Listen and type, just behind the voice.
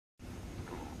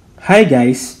Hi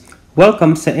guys!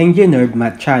 Welcome sa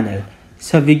enginerdmath channel.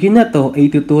 Sa video na to ay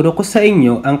tuturo ko sa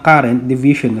inyo ang current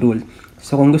division rule.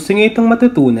 So kung gusto niyo itong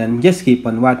matutunan, just keep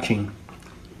on watching.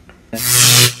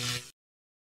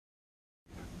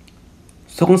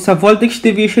 So kung sa voltage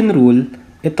division rule,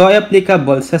 ito ay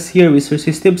applicable sa series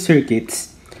resistive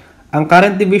circuits. Ang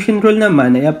current division rule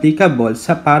naman ay applicable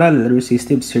sa parallel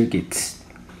resistive circuits.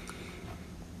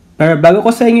 Pero bago ko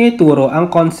sa inyo ituro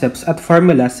ang concepts at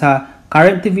formula sa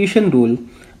current division rule,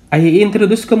 ay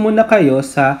i-introduce ko muna kayo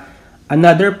sa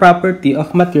another property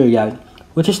of material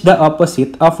which is the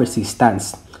opposite of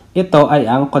resistance. Ito ay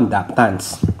ang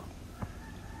conductance.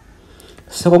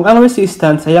 So kung ang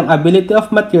resistance ay ang ability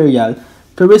of material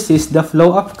to resist the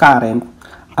flow of current,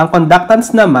 ang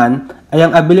conductance naman ay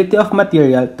ang ability of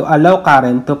material to allow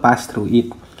current to pass through it.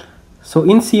 So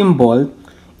in symbol,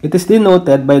 it is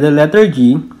denoted by the letter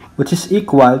G, which is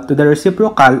equal to the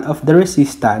reciprocal of the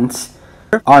resistance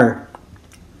R.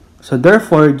 So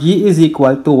therefore, G is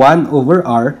equal to 1 over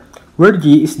R, where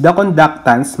G is the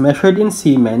conductance measured in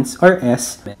Siemens or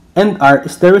S, and R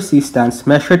is the resistance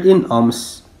measured in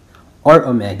ohms or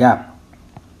omega.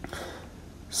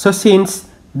 So since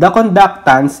the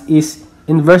conductance is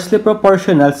inversely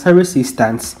proportional sa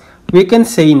resistance, we can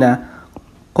say na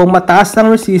kung mataas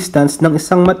ang resistance ng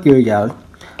isang material,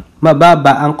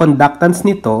 mababa ang conductance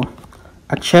nito,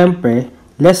 at syempre,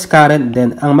 less current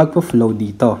din ang magpo-flow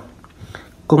dito.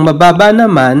 Kung mababa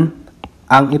naman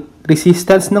ang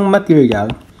resistance ng material,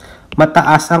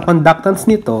 mataas ang conductance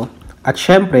nito, at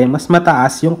syempre, mas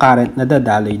mataas yung current na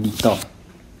dadaloy dito.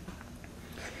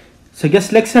 So just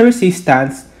like sa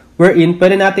resistance, wherein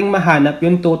pwede nating mahanap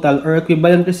yung total or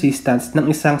equivalent resistance ng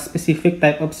isang specific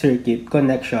type of circuit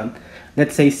connection,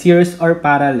 let's say series or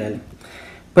parallel,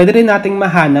 pwede rin nating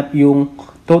mahanap yung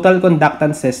total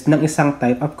conductances ng isang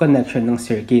type of connection ng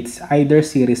circuits, either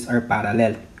series or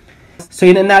parallel. So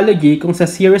in analogy, kung sa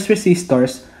series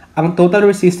resistors, ang total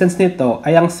resistance nito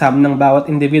ay ang sum ng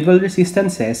bawat individual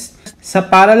resistances. Sa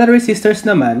parallel resistors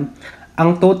naman,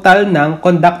 ang total ng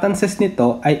conductances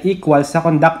nito ay equal sa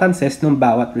conductances ng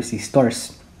bawat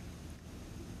resistors.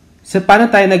 So paano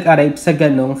tayo nag-arrive sa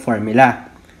ganong formula?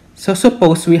 So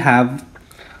suppose we have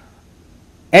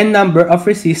n number of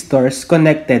resistors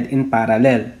connected in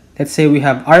parallel. Let's say we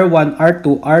have R1,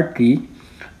 R2, R3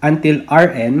 until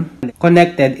Rn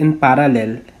connected in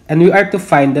parallel, and we are to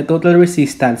find the total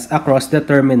resistance across the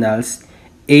terminals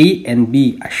A and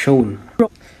B as shown.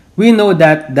 We know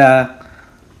that the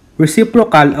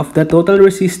reciprocal of the total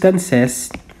resistances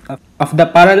of the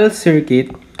parallel circuit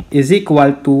is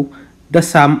equal to the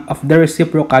sum of the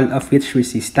reciprocal of each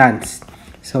resistance.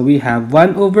 So we have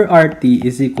 1 over RT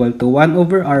is equal to 1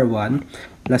 over R1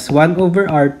 plus 1 over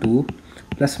R2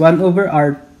 plus 1 over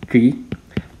R3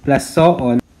 plus so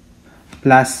on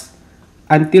plus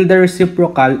until the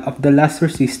reciprocal of the last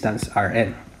resistance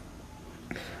Rn.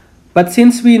 But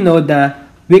since we know that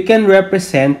we can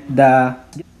represent the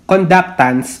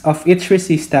conductance of each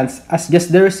resistance as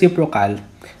just the reciprocal,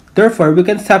 therefore we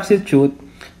can substitute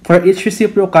for each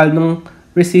reciprocal ng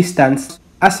resistance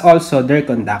as also their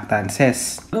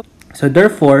conductances. So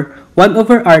therefore, 1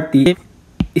 over RT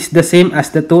is the same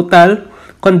as the total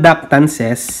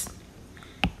conductances,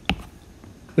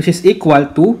 which is equal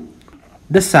to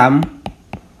the sum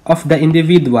of the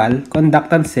individual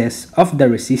conductances of the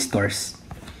resistors.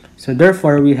 So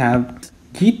therefore, we have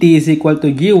GT is equal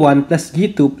to G1 plus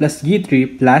G2 plus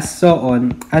G3 plus so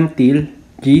on until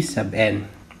G sub n.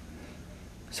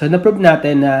 So na-prove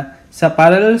natin na sa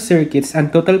parallel circuits,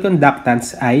 ang total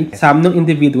conductance ay sum ng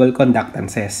individual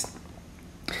conductances.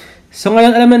 So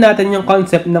ngayon alam na natin yung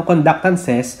concept ng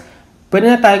conductances, pwede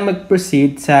na tayong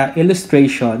mag-proceed sa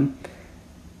illustration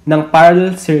ng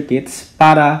parallel circuits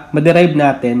para ma-derive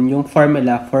natin yung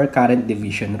formula for current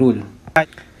division rule.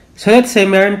 So let's say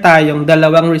meron tayong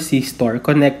dalawang resistor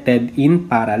connected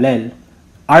in parallel,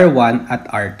 R1 at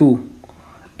R2.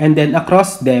 And then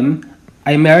across them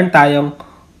ay meron tayong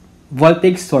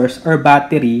voltage source or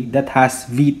battery that has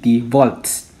VT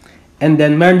volts. And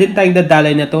then, meron din tayong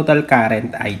dadalay na total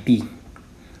current IT.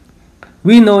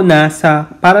 We know na sa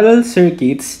parallel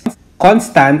circuits,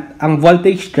 constant ang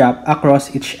voltage drop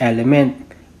across each element,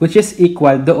 which is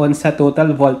equal doon sa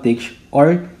total voltage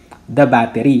or the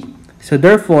battery. So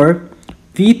therefore,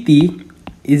 VT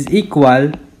is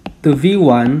equal to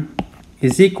V1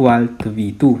 is equal to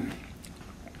V2.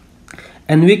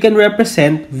 And we can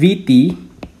represent VT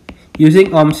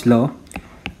using Ohm's law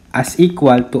as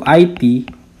equal to IT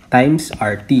times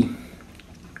RT.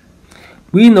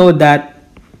 We know that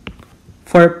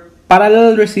for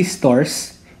parallel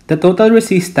resistors, the total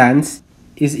resistance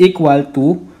is equal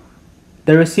to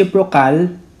the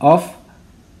reciprocal of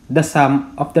the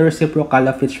sum of the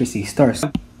reciprocal of its resistors.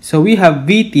 So we have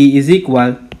VT is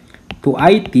equal to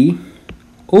IT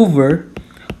over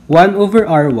 1 over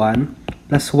R1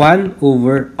 plus 1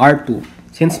 over R2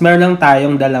 since meron lang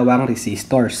tayong dalawang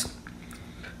resistors.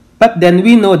 But then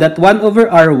we know that 1 over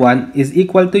R1 is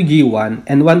equal to G1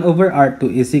 and 1 over R2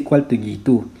 is equal to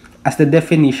G2 as the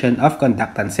definition of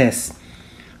conductances.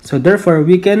 So therefore,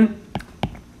 we can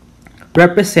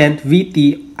represent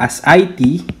VT as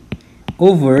IT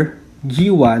over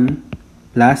G1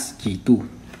 plus G2.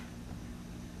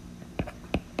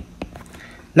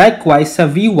 Likewise, sa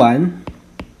V1,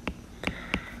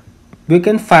 we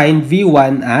can find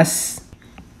V1 as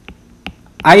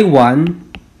I1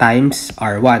 times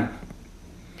R1.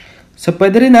 So,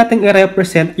 pwede rin natin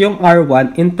i-represent yung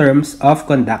R1 in terms of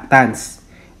conductance,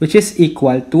 which is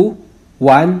equal to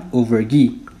 1 over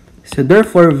G. So,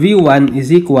 therefore, V1 is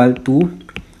equal to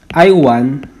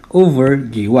I1 over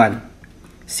G1,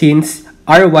 since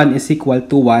R1 is equal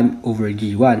to 1 over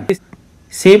G1.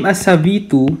 Same as sa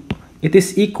V2, it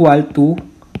is equal to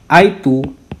I2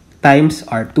 times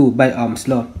R2 by Ohm's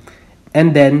law.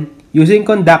 And then, using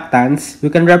conductance, we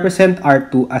can represent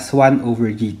R2 as 1 over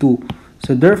G2.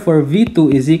 So therefore,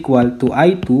 V2 is equal to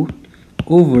I2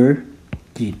 over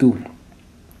G2.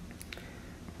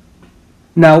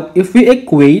 Now, if we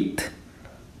equate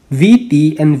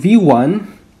VT and V1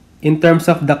 in terms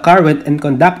of the current and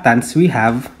conductance, we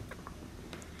have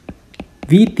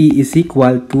VT is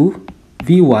equal to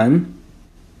V1,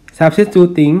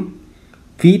 substituting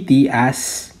VT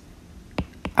as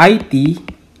IT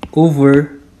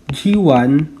over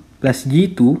G1 plus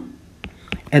G2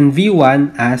 and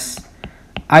V1 as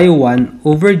I1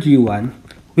 over G1,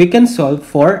 we can solve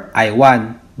for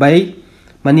I1 by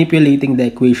manipulating the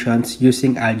equations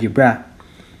using algebra.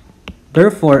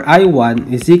 Therefore, I1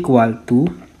 is equal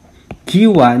to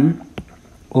G1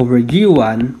 over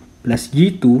G1 plus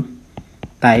G2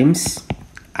 times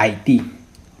IT.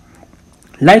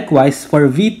 Likewise, for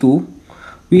V2,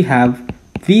 we have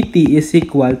VT is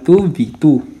equal to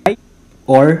V2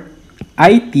 or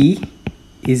IT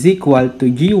is equal to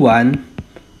G1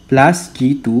 plus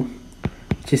G2,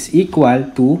 which is equal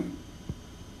to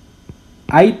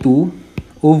I2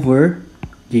 over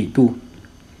G2.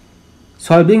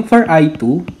 Solving for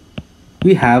I2,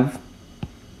 we have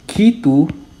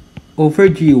G2 over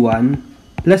G1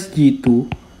 plus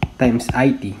G2 times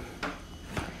IT.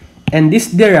 And this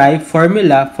derived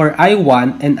formula for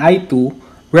I1 and I2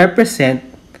 represent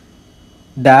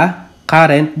the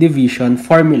current division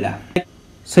formula.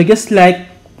 So just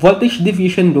like voltage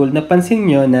division rule, napansin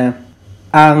nyo na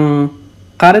ang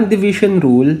current division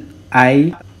rule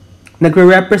ay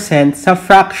nagre-represent sa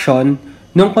fraction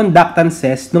ng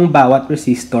conductances ng bawat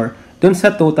resistor dun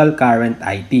sa total current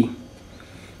IT.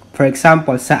 For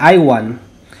example, sa I1,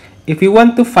 if you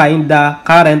want to find the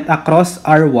current across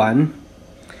R1,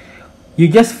 you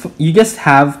just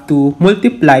have to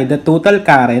multiply the total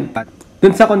current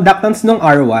dun sa conductance ng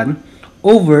R1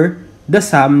 over the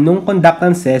sum ng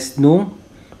conductances ng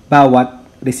bawat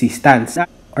resistance.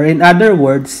 Or in other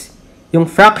words, yung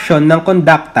fraction ng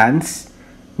conductance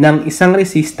ng isang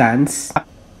resistance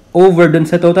over dun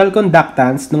sa total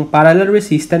conductance ng parallel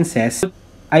resistances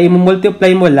ay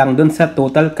multiply mo lang dun sa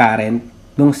total current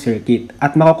ng circuit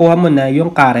at makukuha mo na yung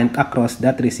current across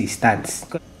that resistance.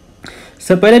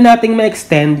 So, pwede nating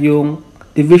ma-extend yung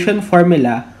division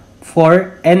formula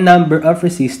for n number of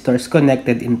resistors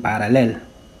connected in parallel.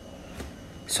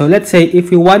 So, let's say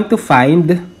if you want to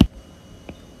find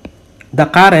the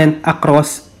current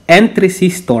across nth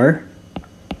resistor,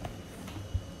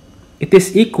 it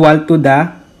is equal to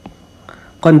the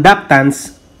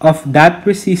conductance of that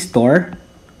resistor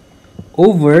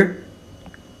over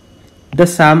the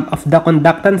sum of the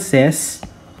conductances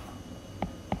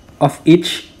of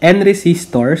each n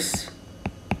resistors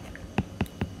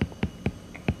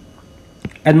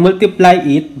and multiply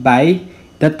it by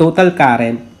the total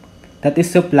current that is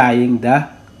supplying the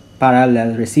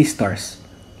parallel resistors.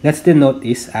 Let's denote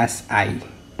this as I.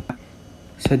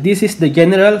 So this is the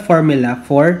general formula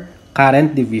for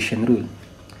current division rule.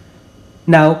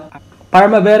 Now, para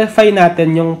ma-verify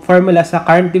natin yung formula sa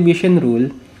current division rule,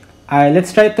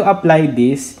 let's try to apply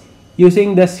this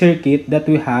using the circuit that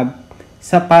we have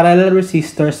sa parallel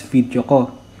resistors video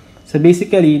ko. So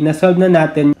basically, nasolve na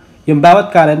natin yung bawat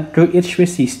current through each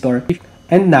resistor.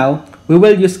 And now, we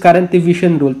will use current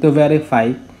division rule to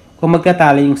verify kung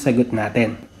magkatali yung sagot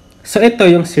natin. So ito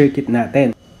yung circuit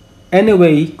natin.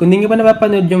 Anyway, kung hindi nyo pa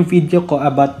napapanood yung video ko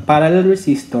about parallel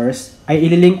resistors, ay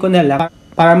ililink ko na lang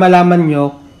para malaman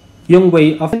nyo yung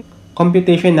way of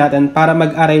computation natin para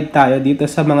mag-arrive tayo dito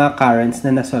sa mga currents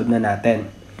na nasolve na natin.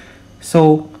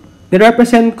 So,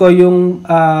 nirepresent ko yung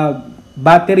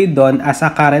battery doon as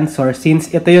a current source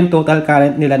since ito yung total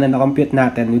current nila na na-compute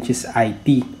natin, which is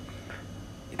IT.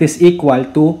 It is equal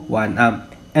to 1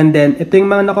 amp. And then, ito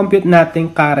yung mga na-compute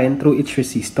nating current through each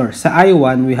resistor. Sa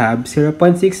I1, we have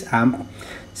 0.6 amp.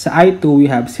 Sa I2,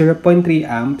 we have 0.3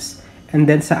 amps.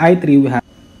 And then sa I3, we have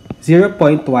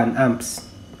 0.1 amps.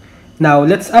 Now,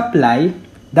 let's apply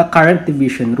the current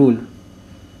division rule.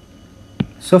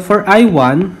 So, for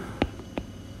I1,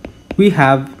 we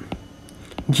have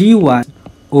G1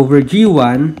 over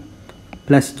G1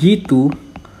 plus G2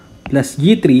 plus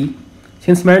G3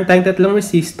 since meron tayong tatlong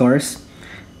resistors,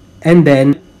 and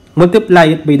then multiply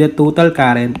it by the total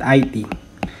current IT.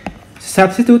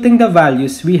 Substituting the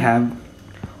values, we have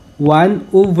 1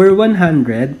 over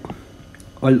 100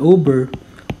 all over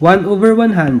 1 over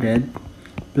 100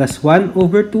 plus 1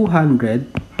 over 200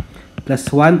 plus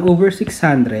 1 over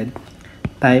 600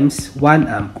 times 1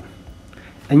 amp.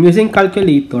 And using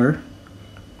calculator,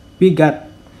 we got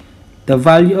the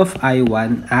value of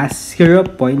I1 as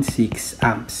 0.6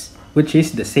 amps, which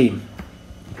is the same.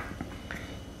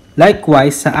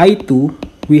 Likewise, sa I2,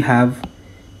 we have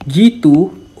G2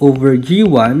 over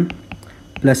G1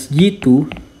 plus G2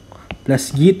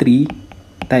 plus G3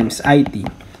 times IT.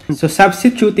 So,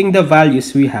 substituting the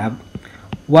values, we have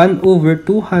 1 over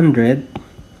 200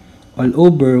 all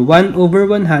over 1 over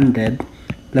 100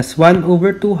 plus 1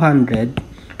 over 200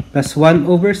 plus 1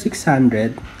 over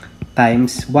 600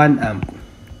 times 1 amp.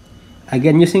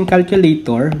 Again, using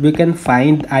calculator, we can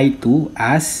find I2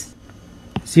 as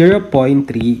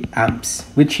 0.3 amps,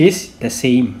 which is the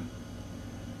same.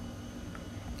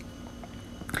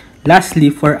 Lastly,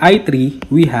 for I3,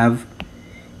 we have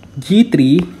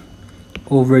G3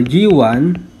 over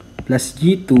G1 plus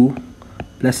G2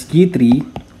 plus G3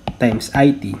 times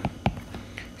IT.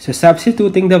 So,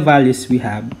 substituting the values, we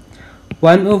have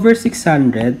 1 over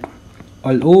 600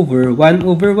 all over 1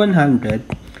 over 100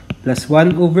 plus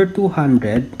 1 over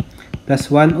 200 plus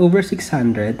 1 over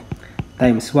 600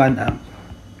 times 1 amp.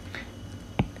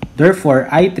 Therefore,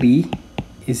 I3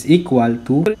 is equal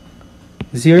to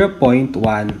 0.1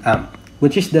 amp,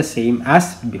 which is the same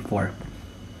as before.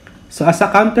 So, as a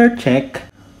counter check,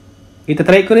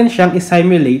 itatry ko rin siyang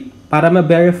i-simulate para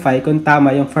ma-verify kung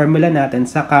tama yung formula natin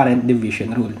sa current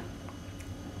division rule.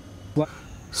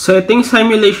 So, ito yung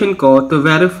simulation ko to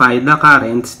verify the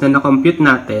currents na na-compute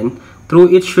natin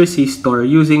through each resistor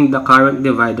using the current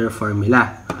divider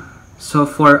formula. So,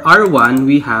 for R1,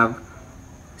 we have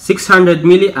 600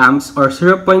 milliamps or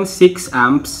 0.6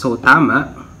 amps, so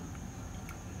tama.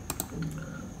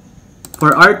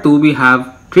 For R2, we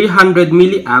have 300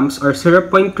 milliamps or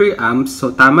 0.3 amps, so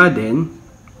tama din.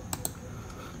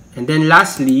 And then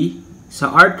lastly,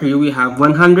 sa R3, we have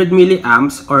 100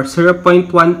 milliamps or 0.1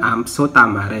 amps, so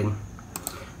tama rin.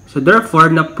 So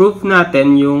therefore, na-prove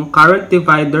natin yung current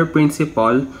divider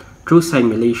principle through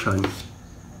simulation.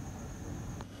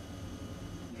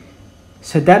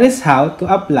 So that is how to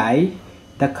apply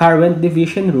the current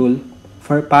division rule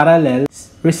for parallel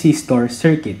resistor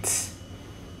circuits.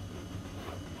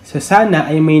 So sana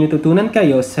ay may natutunan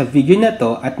kayo sa video na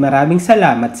to at maraming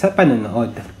salamat sa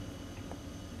panonood.